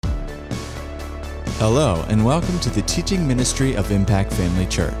Hello, and welcome to the teaching ministry of Impact Family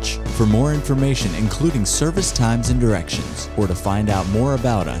Church. For more information, including service times and directions, or to find out more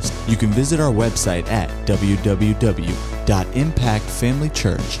about us, you can visit our website at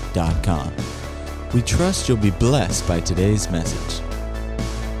www.impactfamilychurch.com. We trust you'll be blessed by today's message.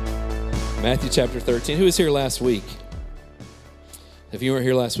 Matthew chapter 13. Who was here last week? If you weren't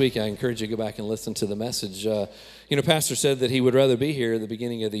here last week, I encourage you to go back and listen to the message. Pastor said that he would rather be here at the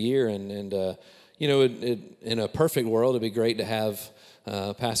beginning of the year, and in a perfect world, it'd be great to have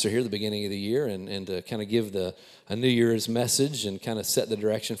Pastor here at the beginning of the year and to kind of give a New Year's message and kind of set the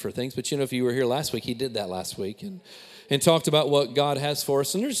direction for things. But, if you were here last week, he did that last week and talked about what God has for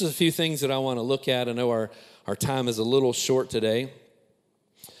us. And there's just a few things that I want to look at. I know our time is a little short today.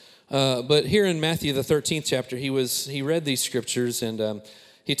 But here in Matthew, the 13th chapter, he read these scriptures and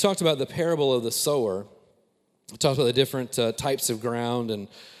he talked about the parable of the sower. He talked about the different types of ground and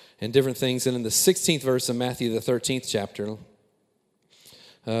different things. And in the 16th verse of Matthew, the 13th chapter,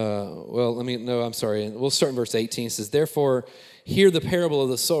 we'll start in verse 18. It says, "Therefore, hear the parable of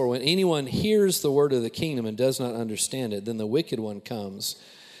the sower. When anyone hears the word of the kingdom and does not understand it, then the wicked one comes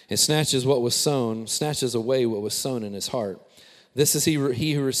and snatches away what was sown in his heart. This is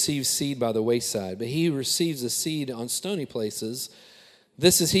he who receives seed by the wayside. But he who receives the seed on stony places,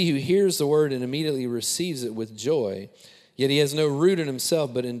 this is he who hears the word and immediately receives it with joy. Yet he has no root in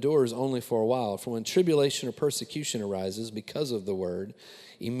himself, but endures only for a while. For when tribulation or persecution arises because of the word,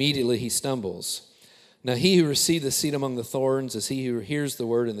 immediately he stumbles. Now he who received the seed among the thorns is he who hears the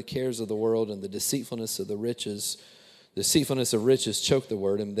word, and the cares of the world and the deceitfulness of riches choke the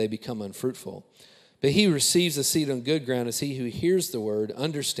word, and they become unfruitful. But he who receives the seed on good ground is he who hears the word,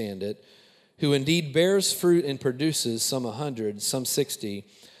 understand it, who indeed bears fruit and produces some 100, some 60,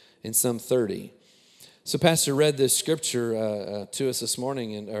 and some 30. So Pastor read this scripture to us this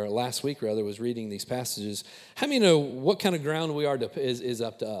morning, or last week rather, was reading these passages. How many know what kind of ground we are is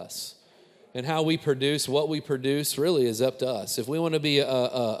up to us? And how we produce, what we produce really is up to us. If we want to be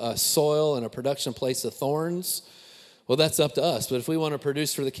a soil and a production place of thorns, well, that's up to us. But if we want to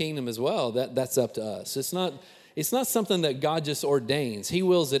produce for the kingdom as well, that's up to us. It's not something that God just ordains. He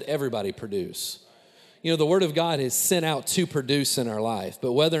wills that everybody produce. The Word of God is sent out to produce in our life,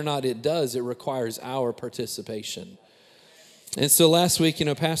 but whether or not it does, it requires our participation. And so last week,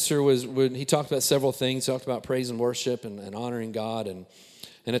 Pastor he talked about several things. He talked about praise and worship and honoring God. And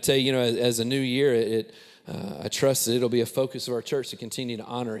I tell you, as a new year, I trust that it'll be a focus of our church to continue to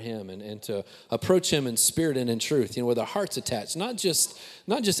honor Him and to approach Him in spirit and in truth, with our hearts attached, not just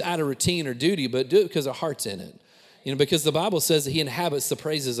out of routine or duty, but do it because our heart's in it. Because the Bible says that He inhabits the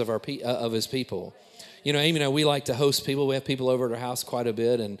praises of His people. Amy and I, we like to host people. We have people over at our house quite a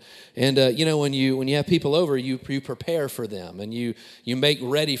bit, and when you have people over, you prepare for them, and you make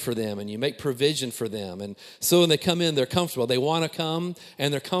ready for them, and you make provision for them, and so when they come in, they're comfortable. They want to come,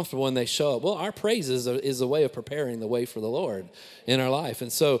 and they're comfortable when they show up. Well, our praise is a way of preparing the way for the Lord in our life,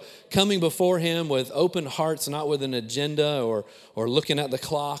 and so coming before Him with open hearts, not with an agenda or looking at the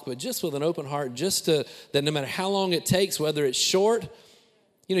clock, but just with an open heart, that no matter how long it takes, whether it's short.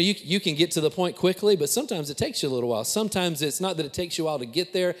 You can get to the point quickly, but sometimes it takes you a little while. Sometimes it's not that it takes you a while to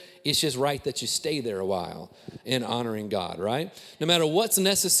get there. It's just right that you stay there a while in honoring God, right? No matter what's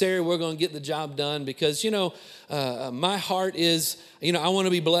necessary, we're going to get the job done because, my heart is, I want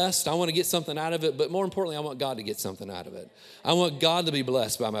to be blessed. I want to get something out of it, but more importantly, I want God to get something out of it. I want God to be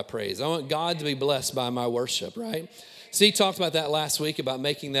blessed by my praise. I want God to be blessed by my worship, right? So he talked about that last week, about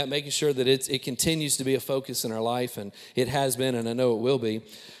making sure that it continues to be a focus in our life, and it has been, and I know it will be.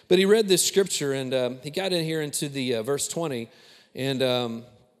 But he read this scripture, and he got in here into the verse 20, and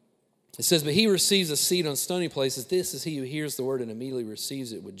it says, "But he receives a seed on stony places. This is he who hears the word and immediately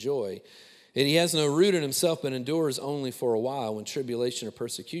receives it with joy. And he has no root in himself, but endures only for a while. When tribulation or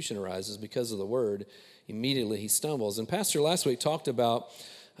persecution arises because of the word, immediately he stumbles." And Pastor last week talked about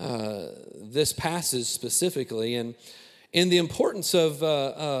this passage specifically, and the importance of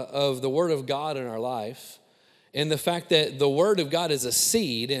the Word of God in our life, and the fact that the Word of God is a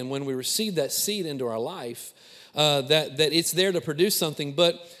seed, and when we receive that seed into our life, that it's there to produce something.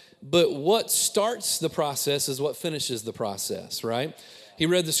 But what starts the process is what finishes the process, right? He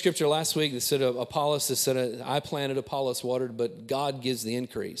read the scripture last week that said, "I planted, Apollos watered, but God gives the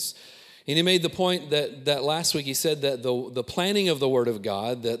increase." And he made the point that last week he said that the planting of the Word of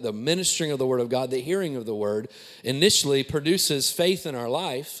God, the ministering of the Word of God, the hearing of the Word, initially produces faith in our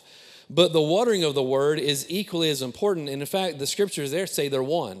life, but the watering of the Word is equally as important. And in fact, the scriptures there say they're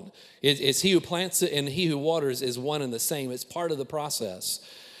one. It's he who plants it and he who waters is one and the same. It's part of the process.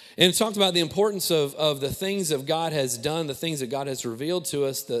 And it talked about the importance of the things that God has done, the things that God has revealed to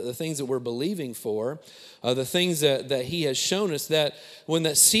us, the things that we're believing for, the things that he has shown us, that when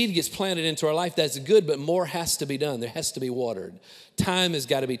that seed gets planted into our life, that's good, but more has to be done. There has to be watered. Time has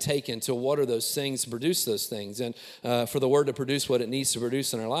got to be taken to water those things, to produce those things, and for the word to produce what it needs to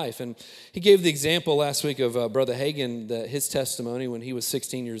produce in our life. And he gave the example last week of Brother Hagin, his testimony when he was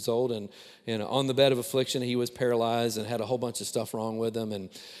 16 years old and on the bed of affliction. He was paralyzed and had a whole bunch of stuff wrong with him. And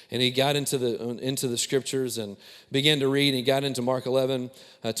he got into the scriptures and began to read. And he got into Mark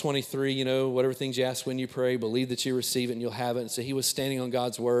 11:23, whatever things you ask when you pray, believe that you receive it and you'll have it. And so he was standing on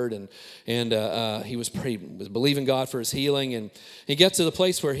God's word and he was believing God for his healing. And he got to the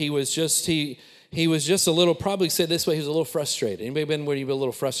place where he was just a little, probably said this way, he was a little frustrated. Anybody been where you've been a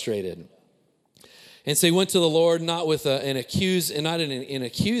little frustrated? And so he went to the Lord, not with an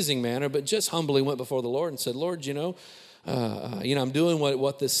accusing manner, but just humbly went before the Lord and said, Lord, I'm doing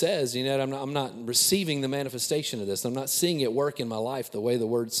what this says. I'm not receiving the manifestation of this. I'm not seeing it work in my life the way the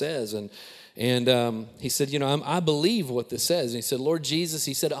word says. And he said, I believe what this says. And he said, Lord Jesus,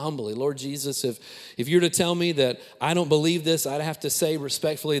 he said it humbly, Lord Jesus, if you're to tell me that I don't believe this, I'd have to say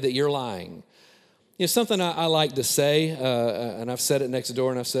respectfully that you're lying. Something I like to say, and I've said it next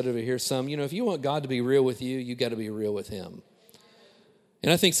door and I've said it over here some, if you want God to be real with you, you got to be real with him.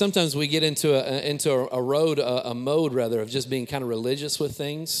 And I think sometimes we get into a mode of just being kind of religious with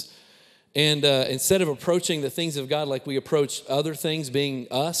things. And instead of approaching the things of God like we approach other things, being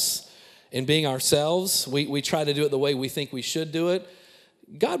us and being ourselves, we try to do it the way we think we should do it.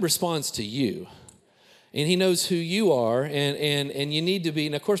 God responds to you. And he knows who you are, and you need to be.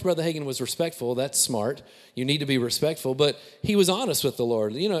 And of course, Brother Hagin was respectful. That's smart. You need to be respectful. But he was honest with the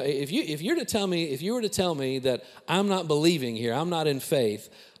Lord. If you were to tell me that I'm not believing here, I'm not in faith,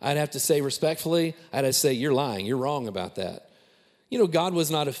 I'd have to say respectfully, I'd have to say you're lying. You're wrong about that. God was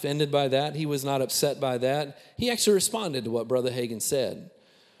not offended by that. He was not upset by that. He actually responded to what Brother Hagin said.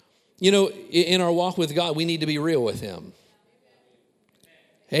 In our walk with God, we need to be real with him.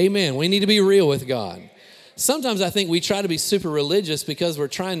 Amen. We need to be real with God. Sometimes I think we try to be super religious because we're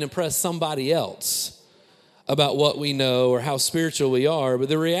trying to impress somebody else about what we know or how spiritual we are. But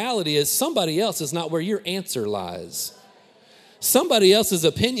the reality is somebody else is not where your answer lies. Somebody else's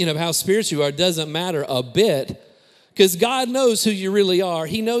opinion of how spiritual you are doesn't matter a bit because God knows who you really are.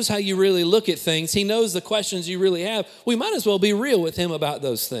 He knows how you really look at things. He knows the questions you really have. We might as well be real with him about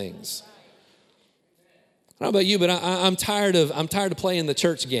those things. I don't know about you, but I'm tired of playing the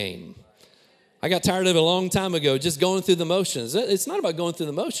church game. I got tired of it a long time ago, just going through the motions. It's not about going through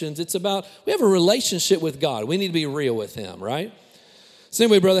the motions. It's about we have a relationship with God. We need to be real with him, right? So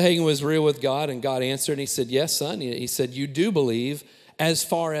anyway, Brother Hagin was real with God, and God answered, and he said, yes, son. He said, you do believe as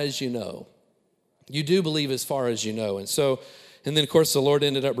far as you know. You do believe as far as you know. And then, of course, the Lord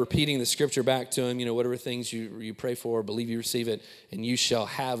ended up repeating the scripture back to him, whatever things you pray for, believe you receive it, and you shall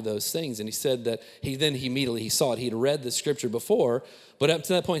have those things. And he said that he immediately saw it. He'd read the scripture before, but up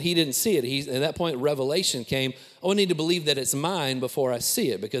to that point, he didn't see it. At that point, revelation came. I need to believe that it's mine before I see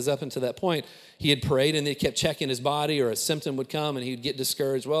it, because up until that point, he had prayed, and he kept checking his body, or a symptom would come, and he'd get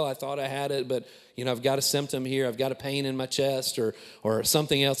discouraged. Well, I thought I had it, but I've got a symptom here. I've got a pain in my chest, or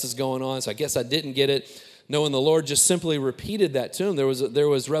something else is going on, so I guess I didn't get it. No, and the Lord just simply repeated that to him. There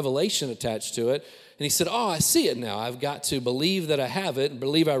was revelation attached to it. And he said, I see it now. I've got to believe that I have it and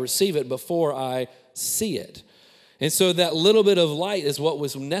believe I receive it before I see it. And so that little bit of light is what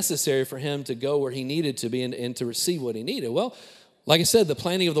was necessary for him to go where he needed to be and to receive what he needed. Well, like I said, the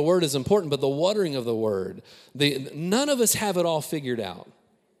planting of the word is important, but the watering of the word, none of us have it all figured out.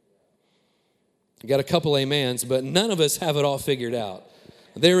 I got a couple amens, but none of us have it all figured out.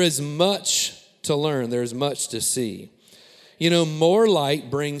 There is much to learn. There's much to see. More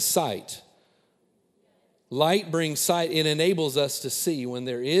light brings sight. Light brings sight. It enables us to see. When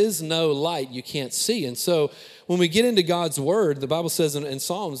there is no light, you can't see. And so when we get into God's word, the Bible says in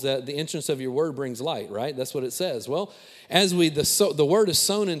Psalms that the entrance of your word brings light, right? That's what it says. Well, as the word is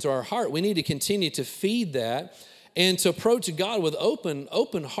sown into our heart, we need to continue to feed that and to approach God with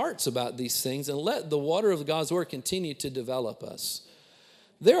open hearts about these things and let the water of God's word continue to develop us.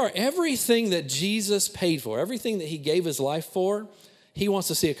 Everything that Jesus paid for, everything that he gave his life for, he wants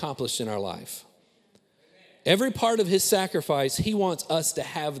to see accomplished in our life. Every part of his sacrifice, he wants us to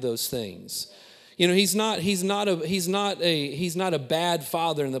have those things. He's not a bad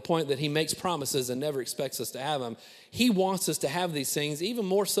father in the point that he makes promises and never expects us to have them. He wants us to have these things even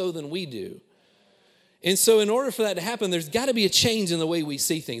more so than we do. And so in order for that to happen, there's got to be a change in the way we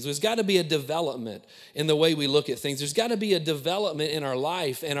see things. There's got to be a development in the way we look at things. There's got to be a development in our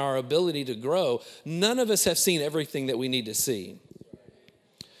life and our ability to grow. None of us have seen everything that we need to see.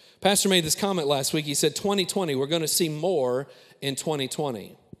 Pastor made this comment last week. He said, 2020, we're going to see more in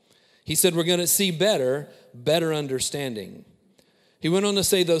 2020. He said, we're going to see better understanding. He went on to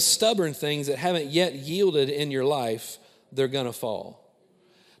say, those stubborn things that haven't yet yielded in your life, they're going to fall.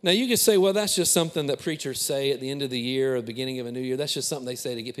 Now, you could say, well, that's just something that preachers say at the end of the year or the beginning of a new year. That's just something they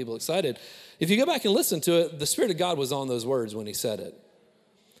say to get people excited. If you go back and listen to it, the Spirit of God was on those words when he said it.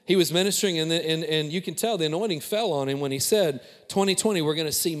 He was ministering, and you can tell the anointing fell on him when he said, 2020, we're going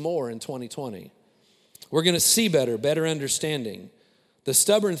to see more in 2020. We're going to see better understanding. The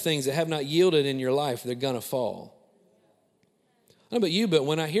stubborn things that have not yielded in your life, they're going to fall. I don't know about you, but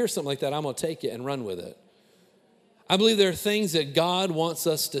when I hear something like that, I'm going to take it and run with it. I believe there are things that God wants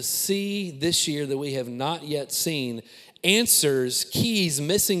us to see this year that we have not yet seen. Answers, keys,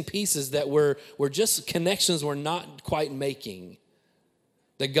 missing pieces that were just connections we're not quite making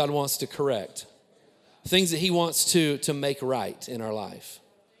that God wants to correct. Things that he wants to make right in our life.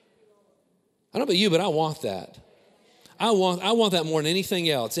 I don't know about you, but I want that. I want that more than anything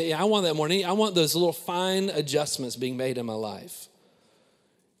else. I want that more than I want those little fine adjustments being made in my life.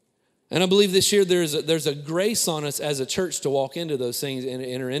 And I believe this year there's a grace on us as a church to walk into those things and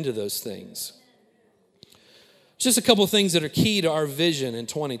enter into those things. Just a couple of things that are key to our vision in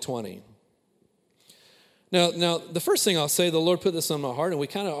 2020. Now, the first thing I'll say, the Lord put this on my heart, and we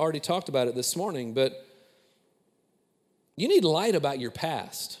kind of already talked about it this morning, but you need light about your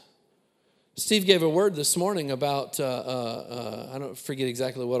past. Steve gave a word this morning about, I don't forget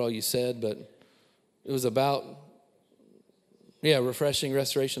exactly what all you said, but it was about, refreshing,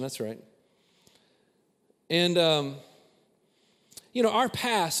 restoration, that's right. And, our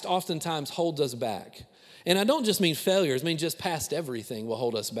past oftentimes holds us back. And I don't just mean failures, I mean just past everything will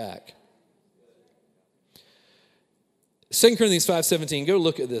hold us back. 2 Corinthians 5:17, go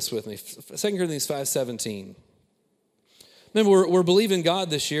look at this with me. 2 Corinthians 5:17. Remember, we're believing God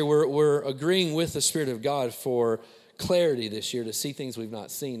this year. We're agreeing with the Spirit of God for clarity this year to see things we've not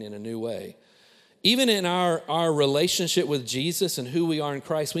seen in a new way. Even in our relationship with Jesus and who we are in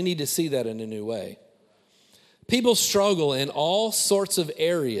Christ, we need to see that in a new way. People struggle in all sorts of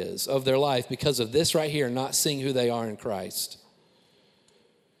areas of their life because of this right here, not seeing who they are in Christ.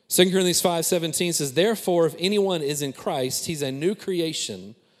 2 Corinthians 5:17 says, therefore, if anyone is in Christ, he's a new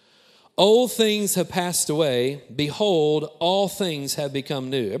creation. Old things have passed away. Behold, all things have become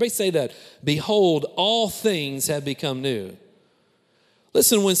new. Everybody say that. Behold, all things have become new.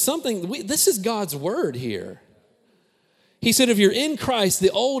 Listen, when this is God's word here. He said, if you're in Christ, the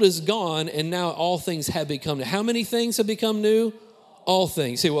old is gone, and now all things have become new. How many things have become new? All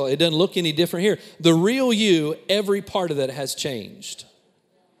things. See, well, it doesn't look any different here. The real you, every part of that has changed.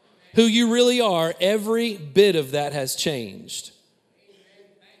 Who you really are, every bit of that has changed.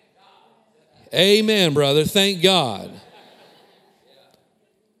 Amen, brother. Thank God.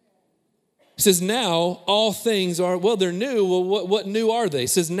 He says, now all things are, they're new. Well, what new are they? He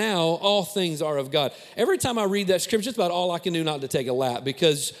says, now all things are of God. Every time I read that scripture, it's about all I can do not to take a lap,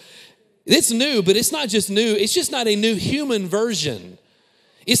 because it's new, but it's not just new. It's just not a new human version.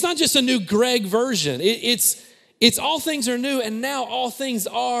 It's not just a new Greg version. It's all things are new, and now all things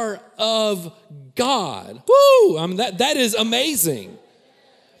are of God. Woo! I mean, that is amazing.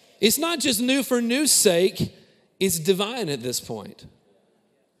 It's not just new for new's sake. It's divine at this point.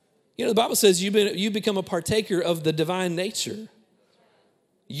 The Bible says you become a partaker of the divine nature.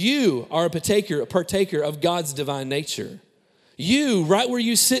 You are a partaker of God's divine nature. You, right where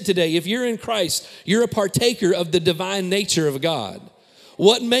you sit today, if you're in Christ, you're a partaker of the divine nature of God.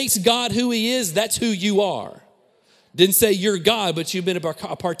 What makes God who he is, that's who you are. Didn't say you're God, but you've been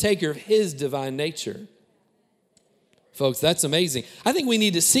a partaker of his divine nature. Folks, that's amazing. I think we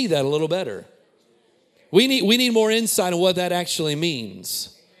need to see that a little better. We need more insight on what that actually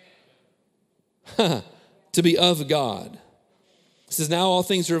means. To be of God. It says, now all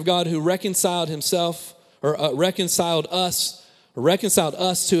things are of God, who reconciled us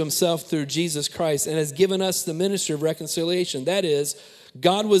to himself through Jesus Christ, and has given us the ministry of reconciliation. That is,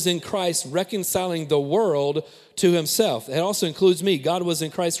 God was in Christ reconciling the world to himself. It also includes me. God was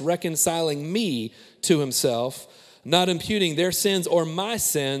in Christ reconciling me to himself, not imputing their sins or my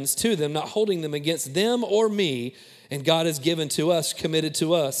sins to them, not holding them against them or me. And God has given to us, committed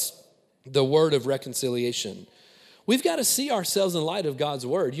to us, the word of reconciliation. We've got to see ourselves in light of God's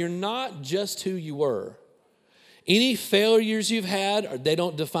word. You're not just who you were. Any failures you've had, they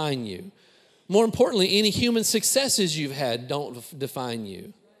don't define you. More importantly, any human successes you've had don't define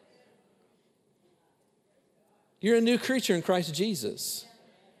you. You're a new creature in Christ Jesus.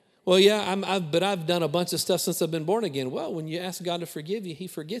 Well, yeah, but I've done a bunch of stuff since I've been born again. Well, when you ask God to forgive you, he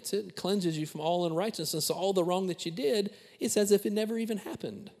forgets it, cleanses you from all unrighteousness. So all the wrong that you did, it's as if it never even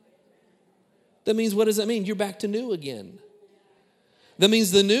happened. That means, what does that mean? You're back to new again. That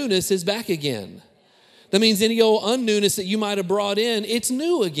means the newness is back again. That means any old unnewness that you might have brought in, it's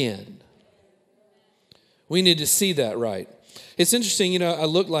new again. We need to see that right. It's interesting, I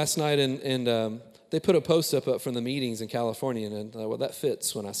looked last night and they put a post up from the meetings in California, and well, that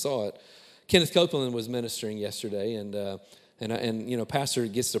fits when I saw it. Kenneth Copeland was ministering yesterday, and pastor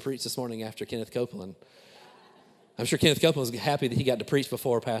gets to preach this morning after Kenneth Copeland. I'm sure Kenneth Copeland was happy that he got to preach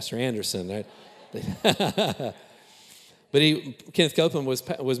before Pastor Anderson, right? But Kenneth Copeland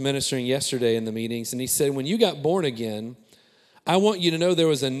was ministering yesterday in the meetings, and he said, when you got born again, I want you to know there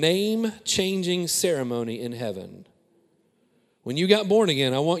was a name-changing ceremony in heaven. When you got born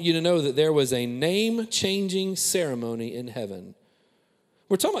again, I want you to know that there was a name-changing ceremony in heaven.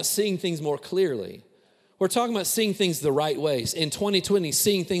 We're talking about seeing things more clearly. We're talking about seeing things the right ways. In 2020,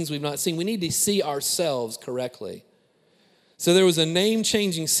 seeing things we've not seen. We need to see ourselves correctly. So there was a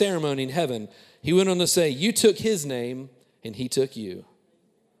name-changing ceremony in heaven. He went on to say, you took his name and he took you.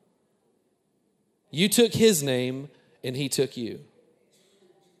 You took his name and he took you.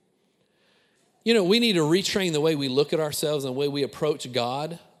 We need to retrain the way we look at ourselves and the way we approach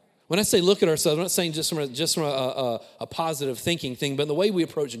God. When I say look at ourselves, I'm not saying just from a positive thinking thing, but the way we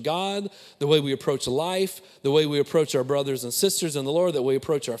approach God, the way we approach life, the way we approach our brothers and sisters in the Lord, the way we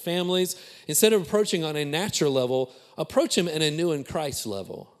approach our families. Instead of approaching on a natural level, approach Him in a new in Christ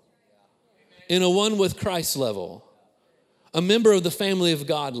level, in a one with Christ level, a member of the family of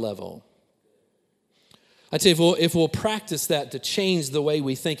God level. I tell you, if we'll practice that to change the way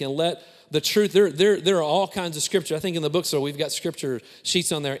we think and let the truth, there are all kinds of scripture. I think in the bookstore we've got scripture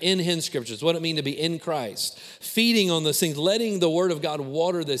sheets on there, in Him scriptures, what it means to be in Christ, feeding on those things, letting the Word of God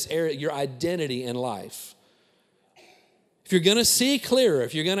water this area, your identity in life. If you're going to see clearer,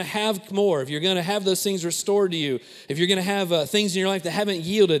 if you're going to have more, if you're going to have those things restored to you, if you're going to have things in your life that haven't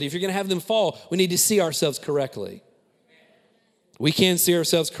yielded, if you're going to have them fall, we need to see ourselves correctly. We can see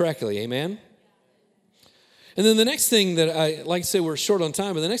ourselves correctly, amen? And then the next thing that like I say, we're short on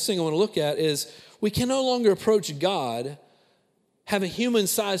time, but the next thing I want to look at is we can no longer approach God, have a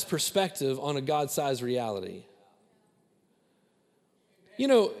human-sized perspective on a God-sized reality.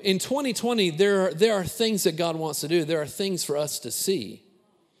 In 2020, there are things that God wants to do. There are things for us to see.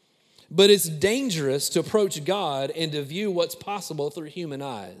 But it's dangerous to approach God and to view what's possible through human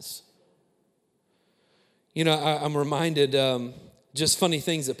eyes. I'm reminded just funny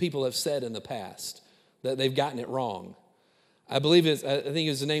things that people have said in the past, that they've gotten it wrong. I think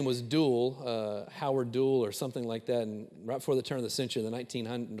his name was Duell, Howard Duell or something like that, and right before the turn of the century,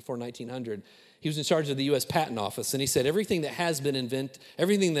 before 1900, he was in charge of the U.S. Patent Office, and he said everything that has been invented,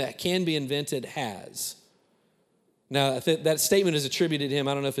 everything that can be invented has. Now, that statement is attributed to him.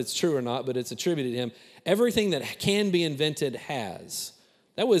 I don't know if it's true or not, but it's attributed to him. Everything that can be invented has.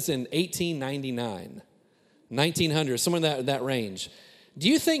 That was in 1899, 1900, somewhere in that range. Do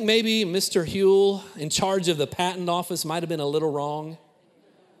you think maybe Mr. Huell, in charge of the patent office, might have been a little wrong?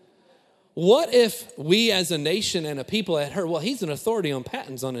 What if we as a nation and a people had heard, well, he's an authority on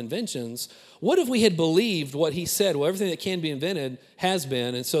patents, on inventions. What if we had believed what he said? Well, everything that can be invented has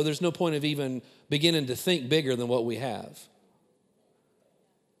been, and so there's no point of even beginning to think bigger than what we have.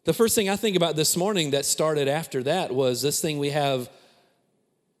 The first thing I think about this morning that started after that was this thing we have,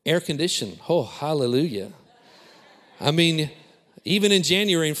 air conditioning. Oh, hallelujah. I mean, even in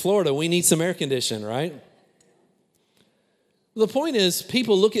January in Florida, we need some air conditioning, right? The point is,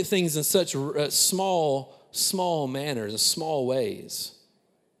 people look at things in such small manners, in small ways.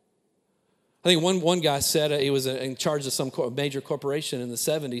 I think one guy said, he was in charge of some major corporation in the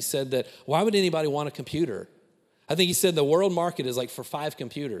 70s, said that, why would anybody want a computer? I think he said the world market is like for 5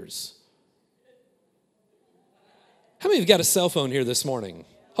 computers. How many of you got a cell phone here this morning?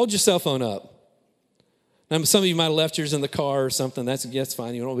 Hold your cell phone up. Now, some of you might have left yours in the car or something. That's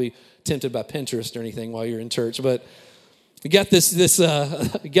fine. You don't be tempted by Pinterest or anything while you're in church. But you got this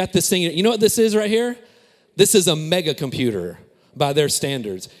thing. You know what this is right here? This is a mega computer by their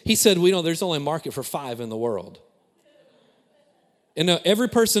standards. He said, there's only a market for 5 in the world. And now every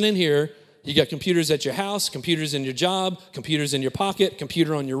person in here, you got computers at your house, computers in your job, computers in your pocket,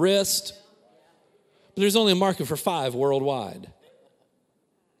 computer on your wrist. But there's only a market for 5 worldwide.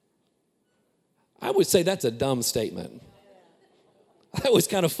 I would say that's a dumb statement. That was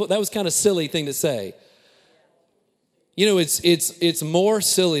kind of silly thing to say. It's more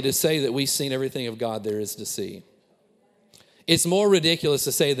silly to say that we've seen everything of God there is to see. It's more ridiculous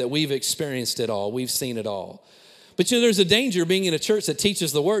to say that we've experienced it all, we've seen it all. But there's a danger being in a church that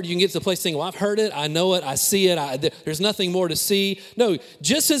teaches the word. You can get to the place saying, well, I've heard it, I know it, I see it, there's nothing more to see. No,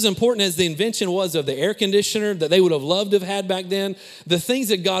 just as important as the invention was of the air conditioner that they would have loved to have had back then, the things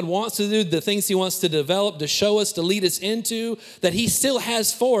that God wants to do, the things he wants to develop, to show us, to lead us into, that he still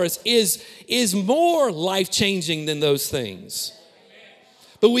has for us is more life-changing than those things.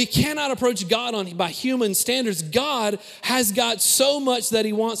 But we cannot approach God by human standards. God has got so much that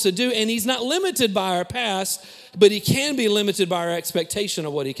he wants to do, and he's not limited by our past, but he can be limited by our expectation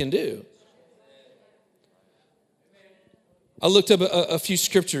of what he can do. I looked up a few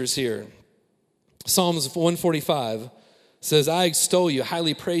scriptures here. Psalms 145 says, I extol you,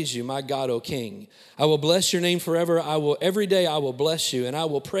 highly praise you, my God, O King. I will bless your name forever. Every day I will bless you, and I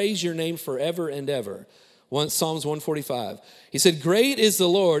will praise your name forever and ever. Psalms 145. He said, great is the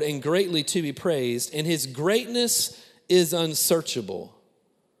Lord and greatly to be praised, and his greatness is unsearchable.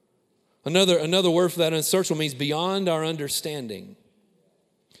 Another word for that, unsearchable, means beyond our understanding.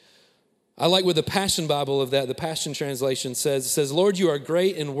 I like what the Passion Bible of that, the Passion Translation says. It says, Lord, you are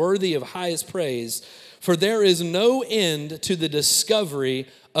great and worthy of highest praise, for there is no end to the discovery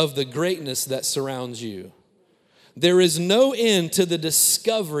of the greatness that surrounds you. There is no end to the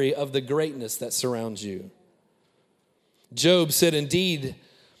discovery of the greatness that surrounds you. Job said, indeed,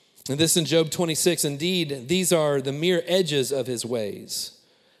 and this in Job 26, indeed, these are the mere edges of his ways.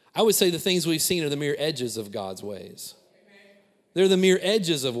 I would say the things we've seen are the mere edges of God's ways. They're the mere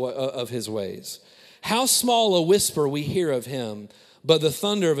edges of his ways. How small a whisper we hear of him, but the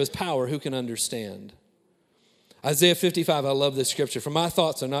thunder of his power, who can understand? Isaiah 55, I love this scripture. For my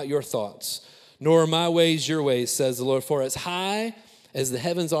thoughts are not your thoughts, nor are my ways your ways, says the Lord. For as high as the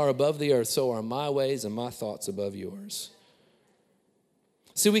heavens are above the earth, so are my ways and my thoughts above yours.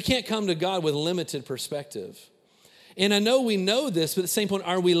 See, we can't come to God with limited perspective. And I know we know this, but at the same point,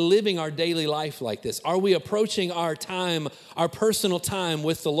 are we living our daily life like this? Are we approaching our time, our personal time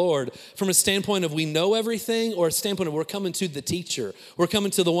with the Lord from a standpoint of we know everything, or a standpoint of we're coming to the teacher, we're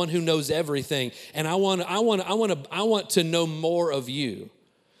coming to the one who knows everything, and I want to know more of you.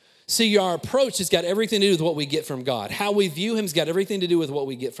 See, our approach has got everything to do with what we get from God. How we view him has got everything to do with what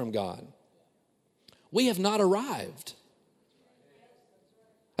we get from God. We have not arrived.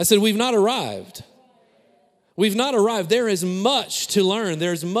 I said, we've not arrived. We've not arrived. There is much to learn.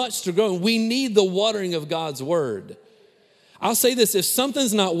 There's much to grow. We need the watering of God's word. I'll say this, if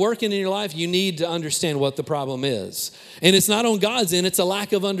something's not working in your life, you need to understand what the problem is. And it's not on God's end, it's a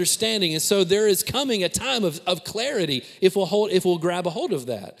lack of understanding. And so there is coming a time of clarity if we'll grab a hold of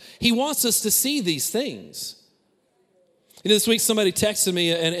that. He wants us to see these things. This week somebody texted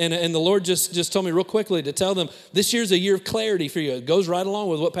me and the Lord just told me real quickly to tell them this year's a year of clarity for you. It goes right along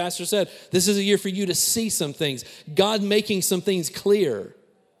with what Pastor said. This is a year for you to see some things. God making some things clear.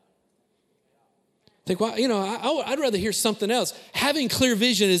 Think, well, I'd rather hear something else. Having clear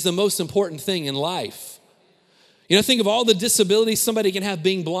vision is the most important thing in life. Think of all the disabilities somebody can have.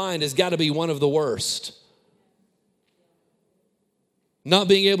 Being blind has got to be one of the worst. Not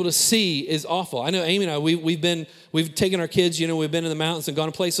being able to see is awful. I know Amy and I, we've taken our kids, we've been in the mountains and gone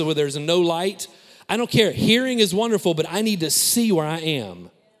to places where there's no light. I don't care. Hearing is wonderful, but I need to see where I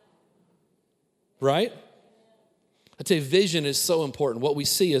am. Right? I tell you, vision is so important. What we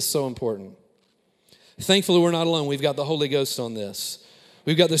see is so important. Thankfully, we're not alone. We've got the Holy Ghost on this.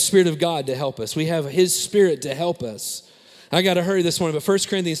 We've got the Spirit of God to help us. We have his Spirit to help us. I got to hurry this morning, but 1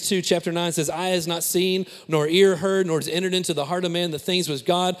 Corinthians 2, chapter 9 says, eye has not seen, nor ear heard, nor has entered into the heart of man the things which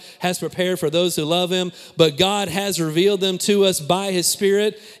God has prepared for those who love him. But God has revealed them to us by his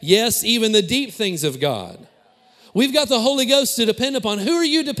Spirit. Yes, even the deep things of God. We've got the Holy Ghost to depend upon. Who are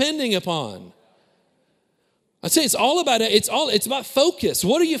you depending upon? I say it's about focus.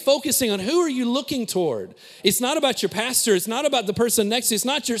 What are you focusing on? Who are you looking toward? It's not about your pastor. It's not about the person next to you. It's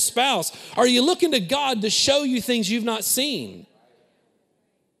not your spouse. Are you looking to God to show you things you've not seen?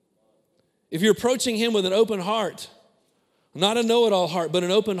 If you're approaching him with an open heart, not a know-it-all heart, but an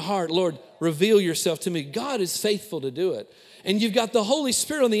open heart, Lord, reveal yourself to me. God is faithful to do it. And you've got the Holy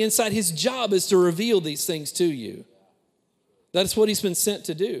Spirit on the inside. His job is to reveal these things to you. That's what he's been sent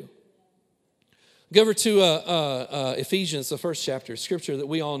to do. Go over to Ephesians, the first chapter, scripture that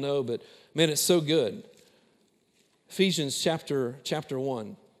we all know, but man, it's so good. Ephesians chapter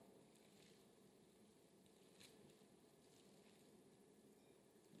 1.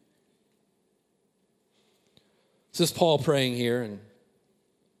 This is Paul praying here, and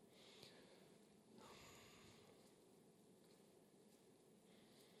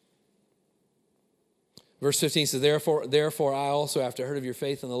verse 15 says, Therefore I also, after I heard of your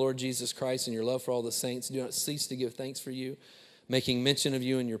faith in the Lord Jesus Christ and your love for all the saints, do not cease to give thanks for you, making mention of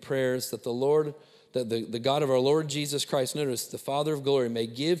you in your prayers, that the that the God of our Lord Jesus Christ, notice, the Father of glory, may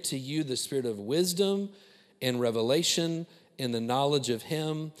give to you the spirit of wisdom and revelation in the knowledge of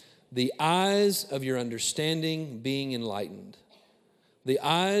him, the eyes of your understanding being enlightened. The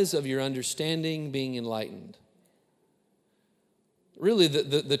eyes of your understanding being enlightened. Really,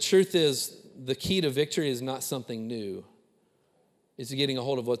 the truth is, the key to victory is not something new. It's getting a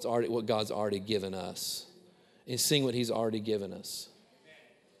hold of what God's already given us and seeing what he's already given us.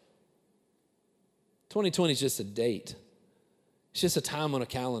 2020 is just a date. It's just a time on a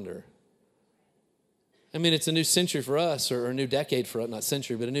calendar. I mean, it's a new century for us, or a new decade for us, not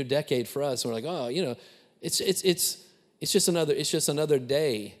century, but a new decade for us. And we're like, oh, you know, it's just another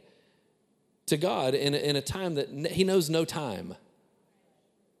day to God in a time that he knows no time.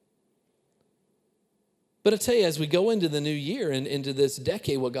 But I tell you, as we go into the new year and into this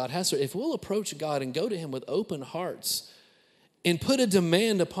decade, what God has for, if we'll approach God and go to him with open hearts and put a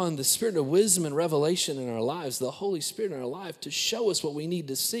demand upon the spirit of wisdom and revelation in our lives, the Holy Spirit in our life to show us what we need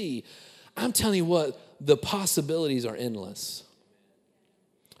to see, I'm telling you what, the possibilities are endless.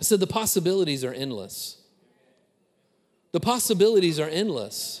 I said the possibilities are endless. The possibilities are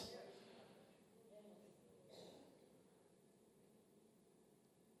endless.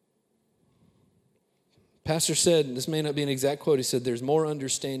 Pastor said, this may not be an exact quote, he said, there's more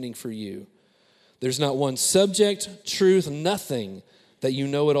understanding for you. There's not one subject, truth, nothing that you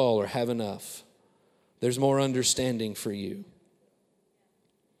know it all or have enough. There's more understanding for you.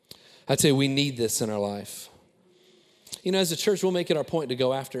 I tell you, we need this in our life. You know, as a church, we'll make it our point to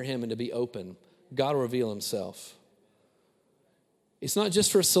go after him and to be open. God will reveal himself. It's not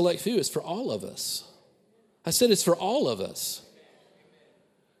just for a select few, it's for all of us. I said it's for all of us.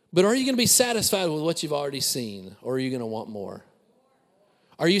 But are you going to be satisfied with what you've already seen, or are you going to want more?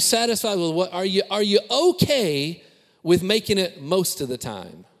 Are you satisfied with what, are you okay with making it most of the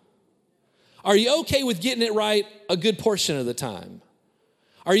time? Are you okay with getting it right a good portion of the time?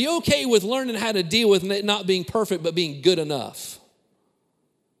 Are you okay with learning how to deal with it not being perfect but being good enough?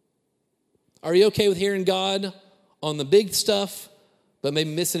 Are you okay with hearing God on the big stuff but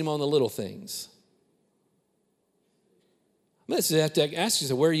maybe missing him on the little things? I have to ask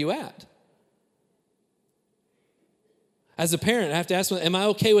yourself, where are you at? As a parent, I have to ask myself, am I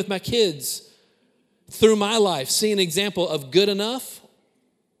okay with my kids through my life seeing an example of good enough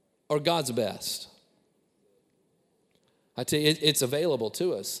or God's best? I tell you, it's available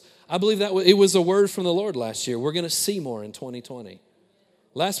to us. I believe that it was a word from the Lord last year. We're going to see more in 2020.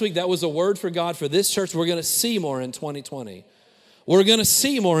 Last week, that was a word for God for this church. We're going to see more in 2020. We're going to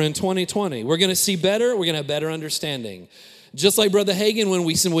see more in 2020. We're going to see better. We're going to have better understanding. Just like Brother Hagin, when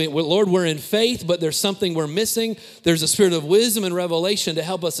we say, Lord, we're in faith, but there's something we're missing. There's a spirit of wisdom and revelation to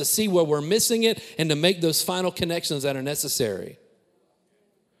help us to see where we're missing it and to make those final connections that are necessary.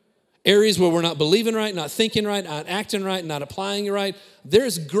 Areas where we're not believing right, not thinking right, not acting right, not applying right.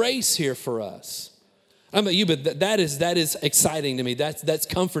 There's grace here for us. I don't know about you, but that is exciting to me. That's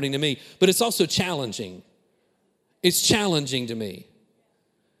comforting to me. But it's also challenging. It's challenging to me.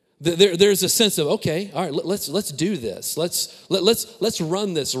 There's a sense of, okay, all right, let's do this. Let's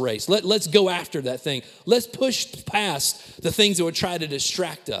run this race. Let's go after that thing. Let's push past the things that would try to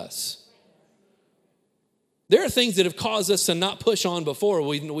distract us. There are things that have caused us to not push on before.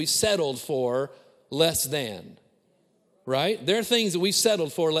 We settled for less than, right? There are things that we've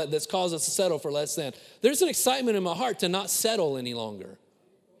settled for that's caused us to settle for less than. There's an excitement in my heart to not settle any longer.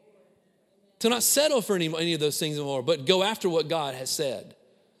 To not settle for any of those things anymore, but go after what God has said.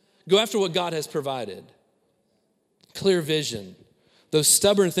 Go after what God has provided. Clear vision. Those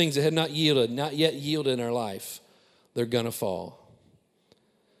stubborn things that had not yet yielded in our life, they're going to fall.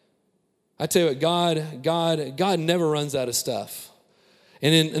 I tell you what, God never runs out of stuff.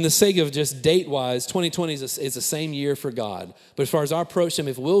 And in the sake of just date-wise, 2020 is the same year for God. But as far as our approach to him,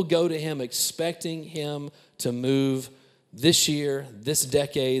 if we'll go to him expecting him to move this year, this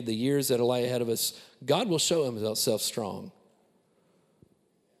decade, the years that lie ahead of us, God will show himself strong.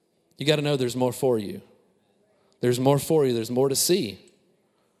 You got to know there's more for you. There's more for you. There's more to see.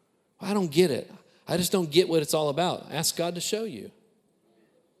 I don't get it. I just don't get what it's all about. Ask God to show you.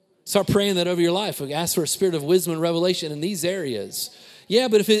 Start praying that over your life. Ask for a spirit of wisdom and revelation in these areas. Yeah,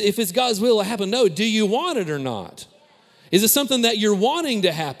 but if it's God's will to happen, no, do you want it or not? Is it something that you're wanting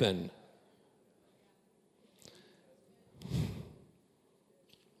to happen?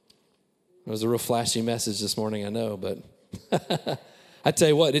 It was a real flashy message this morning, I know, but I tell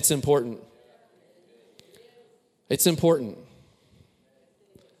you what, it's important. It's important.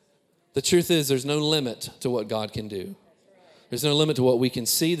 The truth is, there's no limit to what God can do. There's no limit to what we can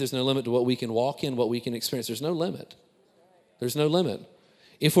see. There's no limit to what we can walk in, what we can experience. There's no limit. There's no limit.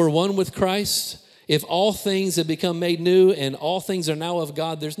 If we're one with Christ If all things have become made new and all things are now of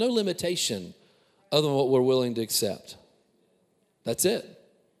God, there's no limitation other than what we're willing to accept. That's it.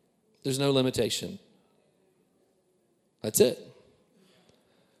 There's no limitation. That's it.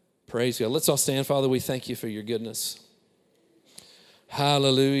 Praise God. Let's all stand. Father, we thank you for your goodness.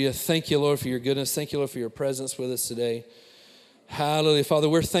 Hallelujah. Thank you, Lord, for your goodness. Thank you, Lord, for your presence with us today. Hallelujah. Father,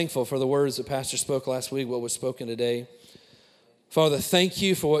 we're thankful for the words that Pastor spoke last week, what was spoken today. Father, thank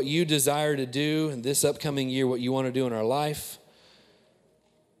you for what you desire to do in this upcoming year, what you want to do in our life.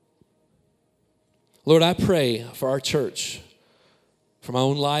 Lord, I pray for our church, for my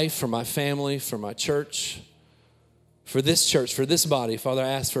own life, for my family, for my church, for this body. Father, I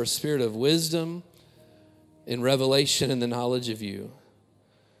ask for a spirit of wisdom and revelation and the knowledge of you.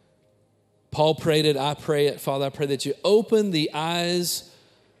 Paul prayed it, I pray it. Father, I pray that you open the eyes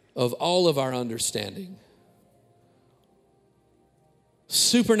of all of our understanding.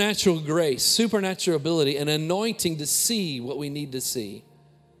 Supernatural grace, supernatural ability, and anointing to see what we need to see.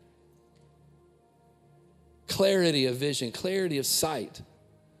 Clarity of vision, clarity of sight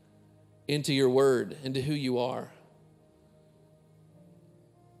into your word, into who you are.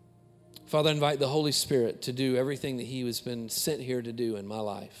 Father, I invite the Holy Spirit to do everything that he has been sent here to do in my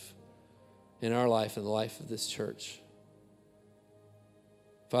life, in our life, in the life of this church.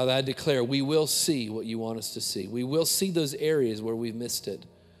 Father, I declare we will see what you want us to see. We will see those areas where we've missed it.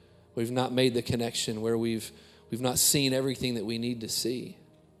 We've not made the connection, where we've not seen everything that we need to see.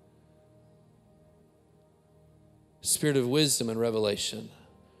 Spirit of wisdom and revelation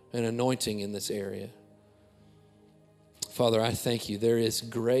and anointing in this area. Father, I thank you. There is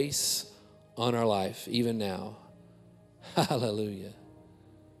grace on our life, even now. Hallelujah.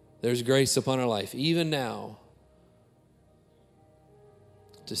 There's grace upon our life, even now,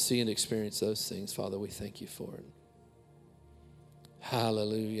 to see and experience those things. Father, we thank you for it.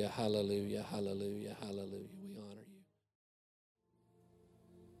 Hallelujah, hallelujah, hallelujah, hallelujah. We honor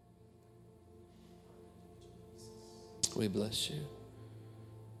you. We bless you.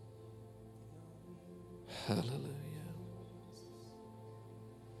 Hallelujah.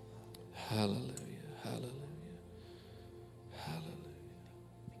 Hallelujah, hallelujah, hallelujah.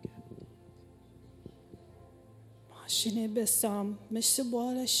 Shine besam,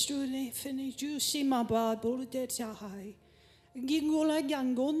 mesabwala strune fini juicy my bad bullet sahai. Gingola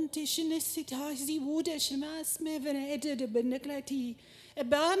gangon tishine sitai zi wude shmas me venede de beneklati. A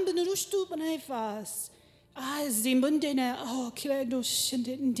band benustu benefas. Ah, zimbundena, oh, kiledo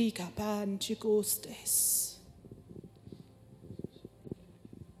shindika pan chikostes.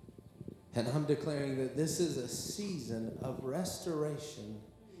 And I'm declaring that this is a season of restoration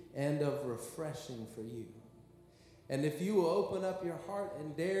and of refreshing for you. And if you will open up your heart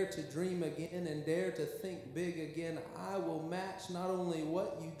and dare to dream again and dare to think big again, I will match not only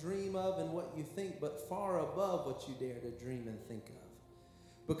what you dream of and what you think, but far above what you dare to dream and think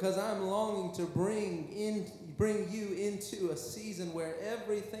of. Because I'm longing to bring you into a season where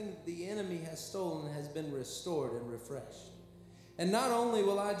everything that the enemy has stolen has been restored and refreshed. And not only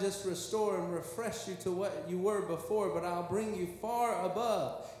will I just restore and refresh you to what you were before, but I'll bring you far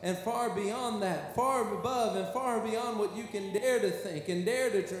above and far beyond that, far above and far beyond what you can dare to think and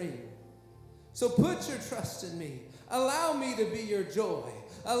dare to dream. So put your trust in me. Allow me to be your joy.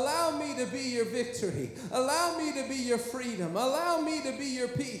 Allow me to be your victory. Allow me to be your freedom. Allow me to be your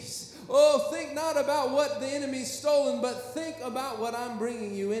peace. Oh, think not about what the enemy's stolen, but think about what I'm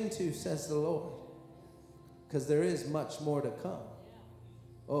bringing you into, says the Lord. Because there is much more to come.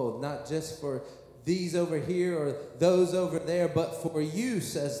 Oh, not just for these over here or those over there, but for you,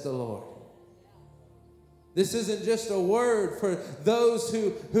 says the Lord. This isn't just a word for those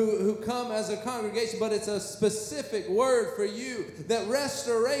who come as a congregation, but it's a specific word for you, that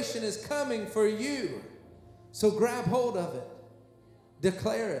restoration is coming for you. So grab hold of it,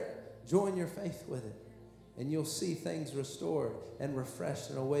 declare it, join your faith with it, and you'll see things restored and refreshed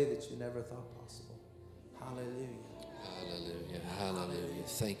in a way that you never thought possible. Hallelujah. Hallelujah, hallelujah.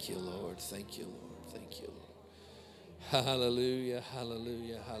 Thank you, Lord. Thank you, Lord. Thank you, Lord. Hallelujah,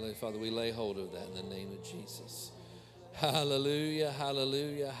 hallelujah, hallelujah. Father, we lay hold of that in the name of Jesus. Hallelujah,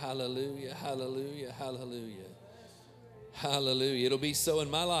 hallelujah, hallelujah, hallelujah, hallelujah. Hallelujah. It'll be so in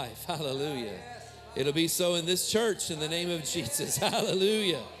my life. Hallelujah. It'll be so in this church in the name of Jesus.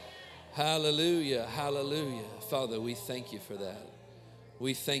 Hallelujah. Hallelujah, hallelujah. Father, we thank you for that.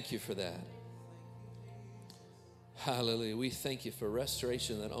 We thank you for that. Hallelujah. We thank you for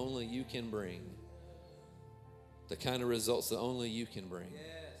restoration that only you can bring. The kind of results that only you can bring.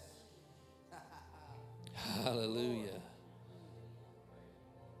 Hallelujah.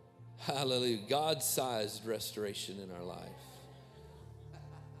 Hallelujah. God-sized restoration in our life.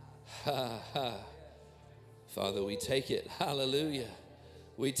 Ha, ha. Father, we take it. Hallelujah.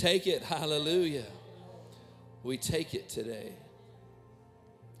 We take it. Hallelujah. We take it today.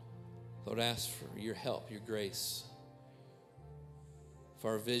 Lord, ask for your help, your grace,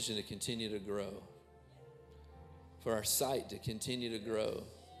 for our vision to continue to grow, for our sight to continue to grow,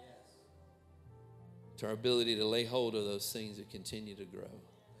 to our ability to lay hold of those things that continue to grow.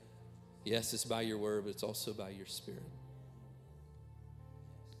 Yes, it's by your word, but it's also by your Spirit.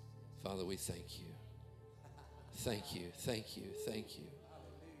 Father, we thank you. Thank you, thank you, thank you.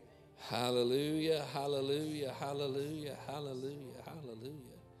 Hallelujah, hallelujah, hallelujah, hallelujah,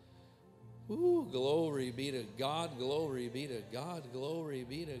 hallelujah. Ooh, glory be to God, glory be to God, glory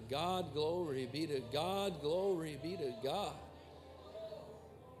be to God, glory be to God, glory be to God.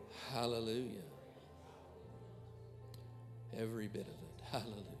 Hallelujah. Every bit of it,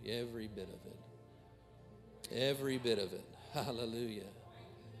 hallelujah, every bit of it. Every bit of it, hallelujah.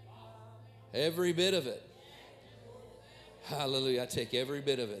 Every bit of it. Hallelujah. I take every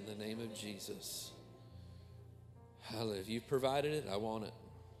bit of it in the name of Jesus. Hallelujah. If you've provided it, I want it.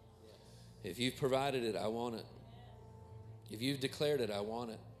 If you've provided it, I want it. If you've declared it, I want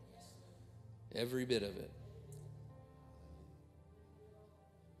it. Every bit of it.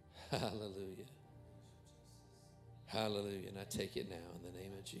 Hallelujah. Hallelujah. And I take it now in the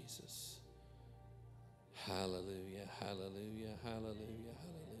name of Jesus. Hallelujah. Hallelujah. Hallelujah. Hallelujah.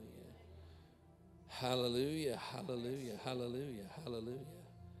 Hallelujah, hallelujah, hallelujah, hallelujah.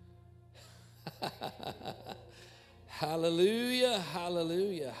 Hallelujah,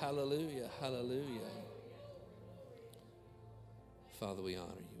 hallelujah, hallelujah, hallelujah. Father, we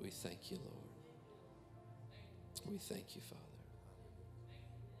honor you. We thank you, Lord. We thank you, Father.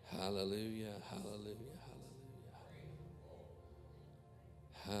 Hallelujah, hallelujah,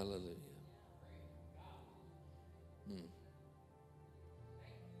 hallelujah. Hallelujah.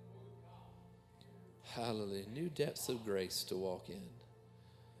 Hallelujah. New depths of grace to walk in.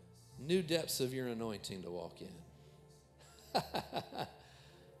 New depths of your anointing to walk in.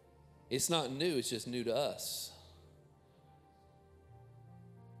 It's not new, it's just new to us.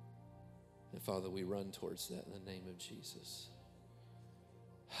 And Father, we run towards that in the name of Jesus.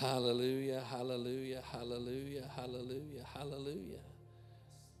 Hallelujah, hallelujah, hallelujah, hallelujah, hallelujah.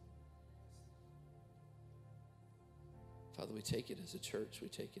 Father, we take it as a church. We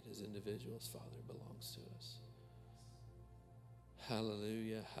take it as individuals. Father, it belongs to us.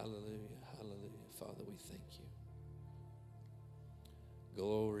 Hallelujah, hallelujah, hallelujah. Father, we thank you.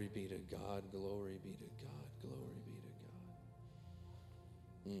 Glory be to God. Glory be to God. Glory be to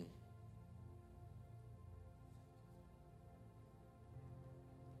God.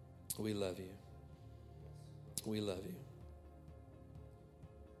 We love you. We love you.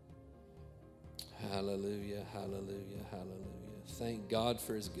 Hallelujah, hallelujah, hallelujah. Thank God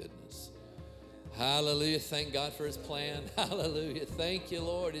for his goodness. Hallelujah. Thank God for his plan. Hallelujah. Thank you,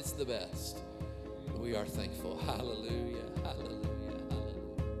 Lord. It's the best. We are thankful. Hallelujah, hallelujah,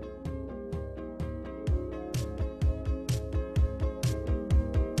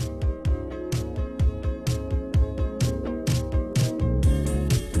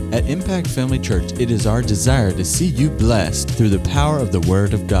 At Impact Family Church, it is our desire to see you blessed through the power of the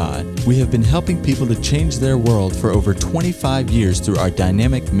Word of God. We have been helping people to change their world for over 25 years through our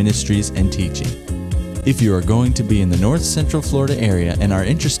dynamic ministries and teaching. If you are going to be in the North Central Florida area and are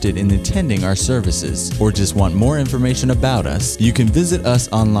interested in attending our services, or just want more information about us, you can visit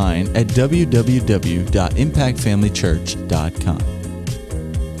us online at www.impactfamilychurch.com.